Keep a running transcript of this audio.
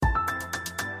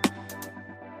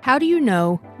How do you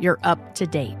know you're up to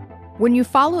date? When you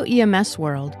follow EMS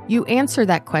World, you answer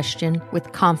that question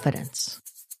with confidence.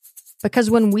 Because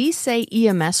when we say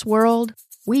EMS World,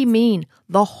 we mean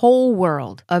the whole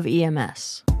world of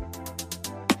EMS.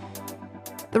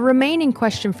 The remaining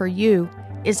question for you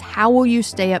is, how will you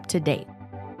stay up to date?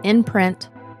 In print,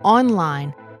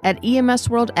 online, at EMS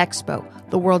World Expo,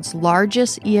 the world's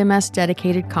largest EMS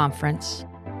dedicated conference,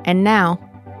 and now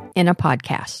in a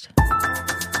podcast.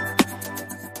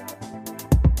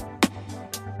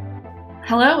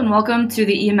 Hello and welcome to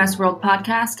the EMS World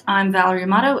podcast. I'm Valerie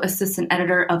Amato, Assistant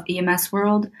Editor of EMS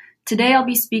World. Today I'll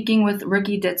be speaking with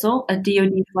Ricky Ditzel, a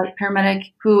DoD flight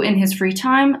paramedic who in his free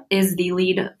time is the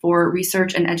lead for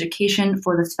research and education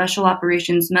for the Special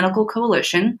Operations Medical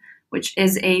Coalition, which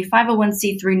is a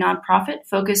 501c3 nonprofit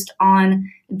focused on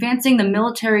advancing the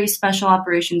military special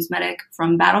operations medic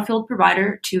from battlefield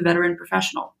provider to veteran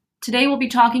professional. Today, we'll be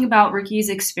talking about Ricky's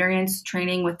experience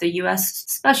training with the U.S.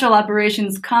 Special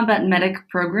Operations Combat Medic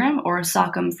Program, or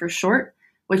SOCOM for short,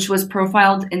 which was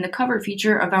profiled in the cover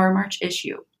feature of our March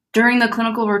issue. During the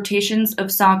clinical rotations of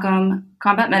SOCOM,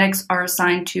 combat medics are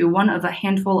assigned to one of a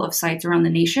handful of sites around the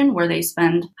nation where they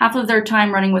spend half of their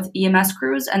time running with EMS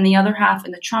crews and the other half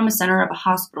in the trauma center of a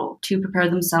hospital to prepare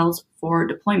themselves for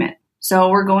deployment. So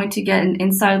we're going to get an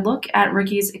inside look at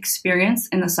Ricky's experience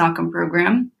in the SOCOM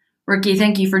program. Ricky,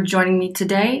 thank you for joining me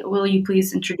today. Will you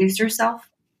please introduce yourself?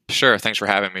 Sure. Thanks for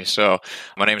having me. So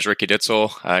my name is Ricky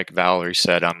Ditzel. Like Valerie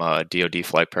said, I'm a DoD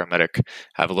flight paramedic.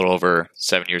 I have a little over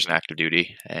 7 years in active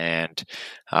duty, and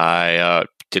I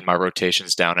did my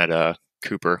rotations down at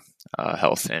Cooper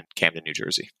Health in Camden, New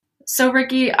Jersey. So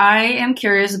Ricky, I am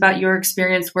curious about your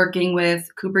experience working with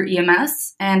Cooper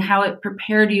EMS and how it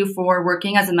prepared you for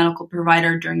working as a medical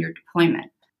provider during your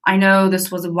deployment. I know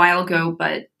this was a while ago,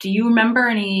 but do you remember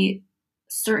any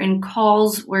certain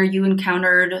calls where you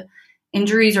encountered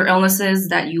injuries or illnesses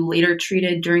that you later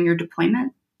treated during your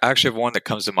deployment? I actually have one that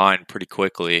comes to mind pretty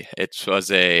quickly. It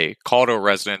was a call to a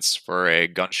residence for a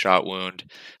gunshot wound.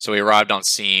 So he arrived on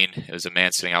scene. It was a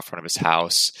man sitting out front of his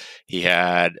house. He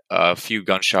had a few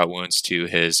gunshot wounds to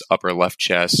his upper left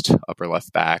chest, upper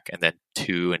left back, and then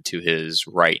 2 into his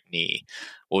right knee.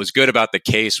 What was good about the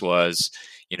case was,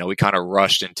 we kind of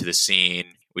rushed into the scene.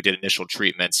 We did initial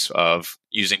treatments of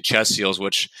using chest seals,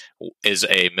 which is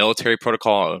a military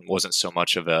protocol and wasn't so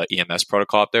much of a EMS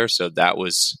protocol up there. So that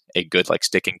was a good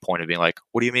sticking point of being like,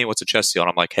 what do you mean? What's a chest seal? And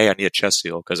I'm like, hey, I need a chest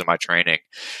seal because of my training.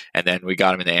 And then we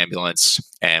got him in the ambulance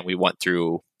and we went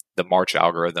through the March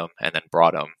algorithm and then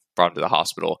brought him to the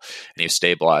hospital and he was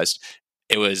stabilized.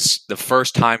 It was the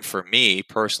first time for me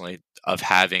personally of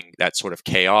having that sort of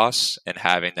chaos and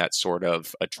having that sort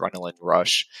of adrenaline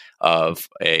rush of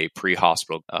a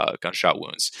pre-hospital gunshot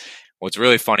wounds. What's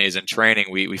really funny is in training,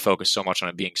 we focus so much on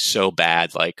it being so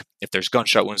bad. Like if there's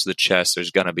gunshot wounds to the chest, there's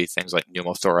going to be things like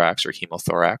pneumothorax or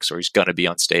hemothorax, or he's going to be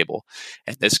unstable.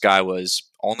 And this guy was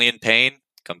only in pain,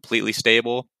 completely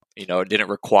stable. It didn't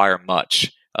require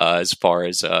much as far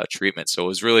as treatment. So it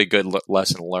was really a good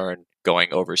lesson learned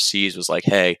going overseas was like,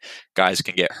 hey, guys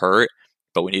can get hurt,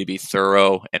 but we need to be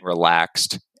thorough and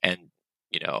relaxed and,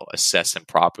 assess them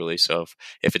properly. So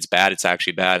if it's bad, it's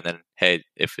actually bad. And then, hey,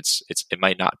 if it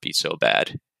might not be so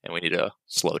bad and we need to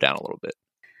slow down a little bit.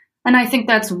 And I think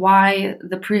that's why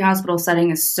the pre-hospital setting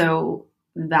is so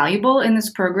valuable in this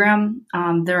program.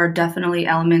 There are definitely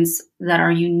elements that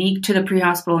are unique to the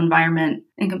pre-hospital environment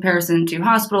in comparison to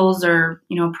hospitals or,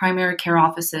 primary care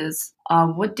offices.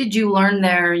 What did you learn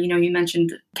there? You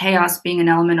mentioned chaos being an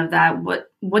element of that.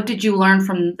 What did you learn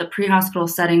from the pre-hospital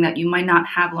setting that you might not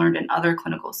have learned in other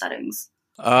clinical settings?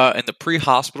 In the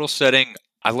pre-hospital setting,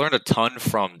 I learned a ton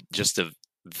from just the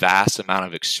vast amount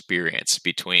of experience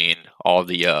between all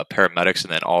the paramedics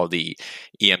and then all the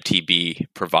EMTB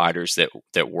providers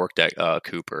that worked at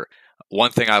Cooper.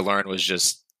 One thing I learned was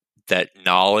just that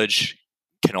knowledge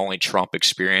can only trump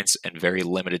experience in very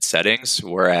limited settings,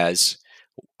 whereas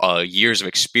years of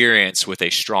experience with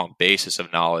a strong basis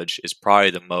of knowledge is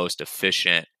probably the most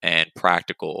efficient and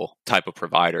practical type of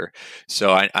provider.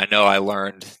 So I know I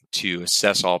learned to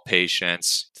assess all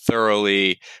patients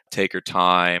thoroughly, take your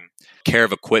time. Care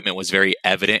of equipment was very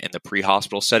evident in the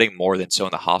pre-hospital setting more than so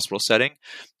in the hospital setting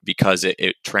because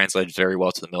it translated very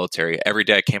well to the military. Every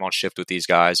day I came on shift with these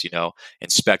guys,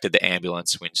 inspected the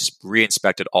ambulance. We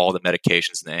re-inspected all the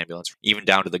medications in the ambulance, even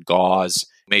down to the gauze,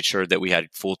 made sure that we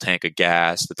had full tank of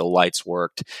gas, that the lights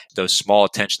worked. Those small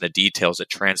attention to details that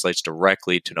translates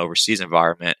directly to an overseas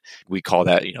environment. We call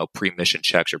that, pre-mission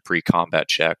checks or pre-combat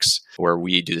checks, where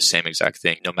we do the same exact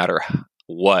thing. No matter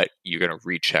what, you're going to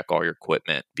recheck all your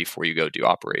equipment before you go do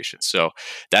operations. So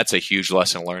that's a huge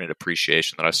lesson learned and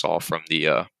appreciation that I saw from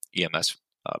the EMS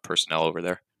personnel over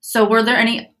there. So were there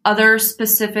any other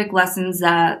specific lessons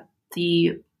that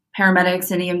the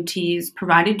paramedics and EMTs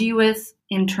provided you with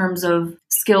in terms of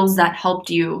skills that helped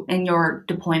you in your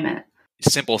deployment?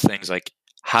 Simple things like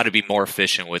how to be more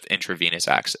efficient with intravenous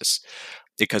access.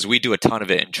 Because we do a ton of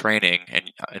it in training,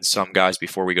 and some guys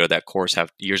before we go to that course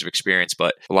have years of experience,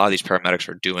 but a lot of these paramedics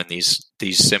are doing these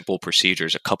simple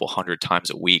procedures a couple hundred times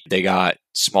a week. They got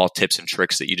small tips and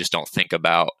tricks that you just don't think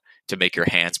about to make your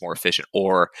hands more efficient.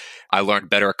 Or I learned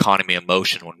better economy of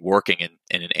motion when working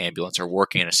in an ambulance or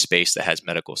working in a space that has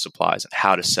medical supplies, and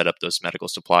how to set up those medical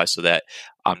supplies so that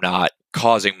I'm not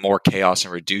causing more chaos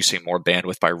and reducing more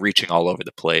bandwidth by reaching all over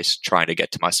the place, trying to get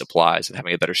to my supplies, and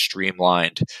having a better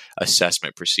streamlined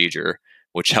assessment procedure,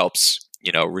 which helps,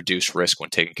 reduce risk when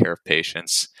taking care of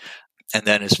patients. And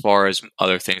then as far as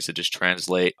other things that just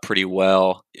translate pretty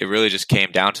well, it really just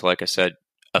came down to, like I said,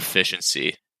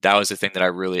 efficiency. That was the thing that I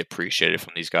really appreciated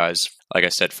from these guys. Like I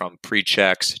said, from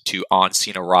pre-checks to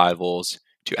on-scene arrivals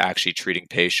to actually treating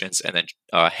patients and then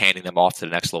handing them off to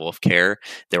the next level of care,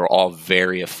 they were all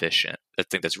very efficient. I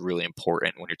think that's really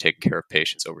important when you're taking care of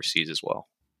patients overseas as well.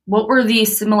 What were the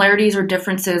similarities or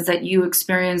differences that you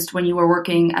experienced when you were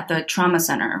working at the trauma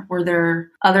center? Were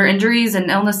there other injuries and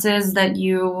illnesses that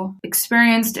you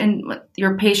experienced in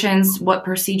your patients? What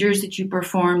procedures did you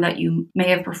perform that you may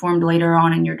have performed later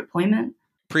on in your deployment?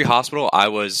 Pre-hospital, I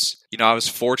was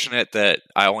fortunate that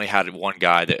I only had one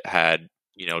guy that had,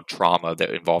 trauma that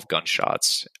involved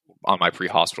gunshots on my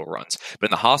pre-hospital runs. But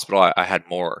in the hospital, I had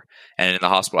more. And in the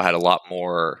hospital, I had a lot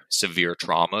more severe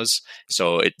traumas.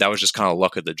 So that was just kind of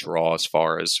luck of the draw as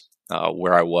far as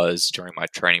where I was during my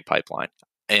training pipeline.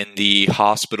 In the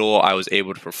hospital, I was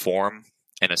able to perform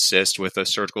and assist with a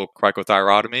surgical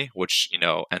cricothyrotomy, which,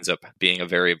 ends up being a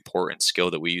very important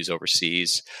skill that we use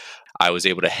overseas. I was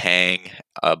able to hang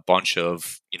a bunch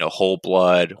of, whole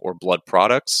blood or blood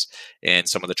products in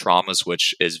some of the traumas,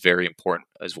 which is very important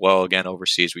as well. Again,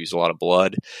 overseas, we use a lot of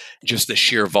blood. Just the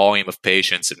sheer volume of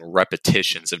patients and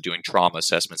repetitions of doing trauma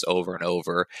assessments over and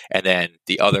over. And then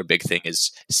the other big thing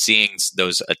is seeing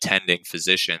those attending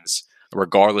physicians,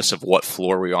 regardless of what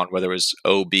floor we're on, whether it was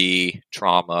OB,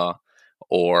 trauma,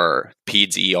 or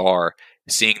PEDS ER,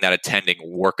 seeing that attending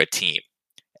work a team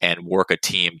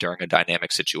during a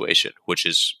dynamic situation, which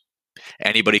is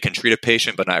anybody can treat a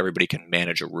patient, but not everybody can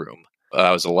manage a room.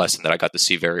 That was a lesson that I got to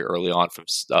see very early on from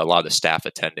a lot of the staff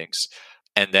attendings.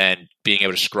 And then being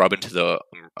able to scrub into the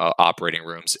operating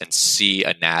rooms and see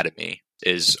anatomy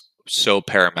is so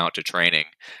paramount to training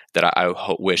that I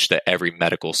wish that every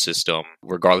medical system,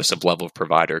 regardless of level of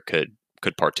provider, could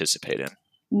participate in.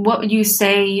 What would you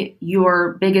say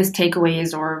your biggest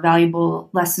takeaways or valuable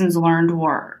lessons learned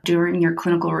were during your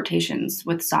clinical rotations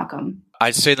with SOCM?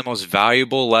 I'd say the most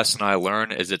valuable lesson I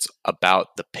learned is it's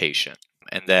about the patient,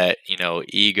 and that,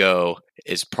 ego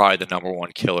is probably the number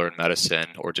one killer in medicine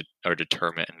or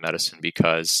determinant in medicine,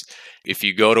 because if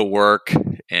you go to work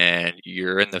and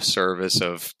you're in the service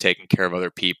of taking care of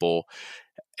other people,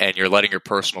 and you're letting your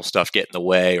personal stuff get in the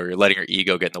way, or you're letting your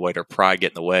ego get in the way, or pride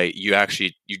get in the way, you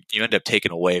end up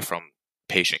taking away from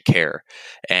patient care.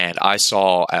 And I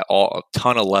saw at a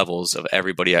ton of levels of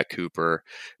everybody at Cooper,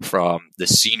 from the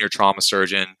senior trauma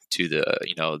surgeon to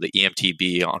the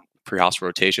EMTB on pre-hospital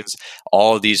rotations.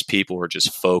 All of these people were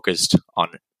just focused on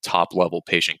top level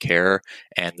patient care,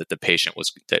 and that the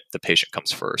patient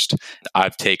comes first.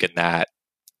 I've taken that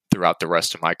throughout the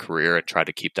rest of my career and tried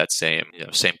to keep that same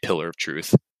pillar of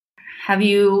truth. Have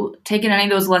you taken any of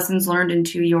those lessons learned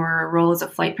into your role as a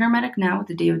flight paramedic now with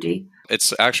the DoD?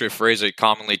 It's actually a phrase I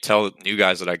commonly tell new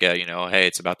guys that I get, hey,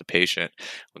 it's about the patient.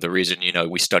 The reason,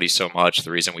 we study so much, the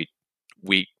reason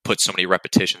we put so many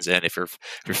repetitions in. If you're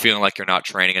feeling like you're not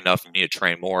training enough, you need to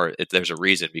train more. There's a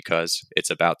reason, because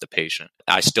it's about the patient.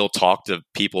 I still talk to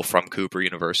people from Cooper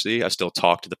University. I still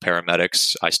talk to the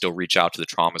paramedics. I still reach out to the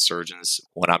trauma surgeons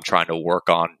when I'm trying to work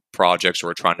on projects, or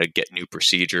we're trying to get new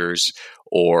procedures,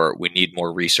 or we need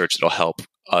more research that'll help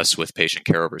us with patient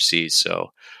care overseas.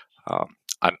 So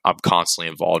I'm constantly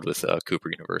involved with Cooper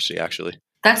University, actually.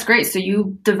 That's great. So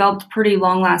you developed pretty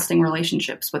long-lasting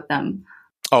relationships with them.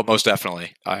 Oh, most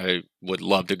definitely. I would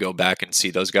love to go back and see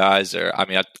those guys.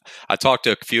 I talk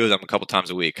to a few of them a couple times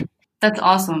a week. That's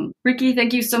awesome. Ricky,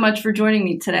 thank you so much for joining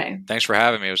me today. Thanks for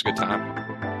having me. It was a good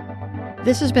time.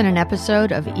 This has been an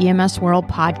episode of EMS World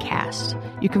Podcast.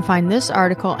 You can find this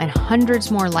article and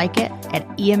hundreds more like it at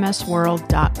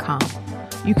emsworld.com.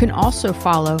 You can also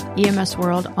follow EMS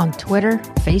World on Twitter,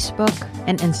 Facebook,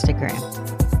 and Instagram.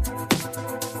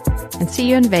 And see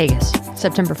you in Vegas,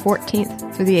 September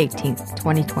 14th through the 18th,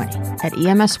 2020, at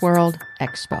EMS World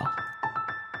Expo.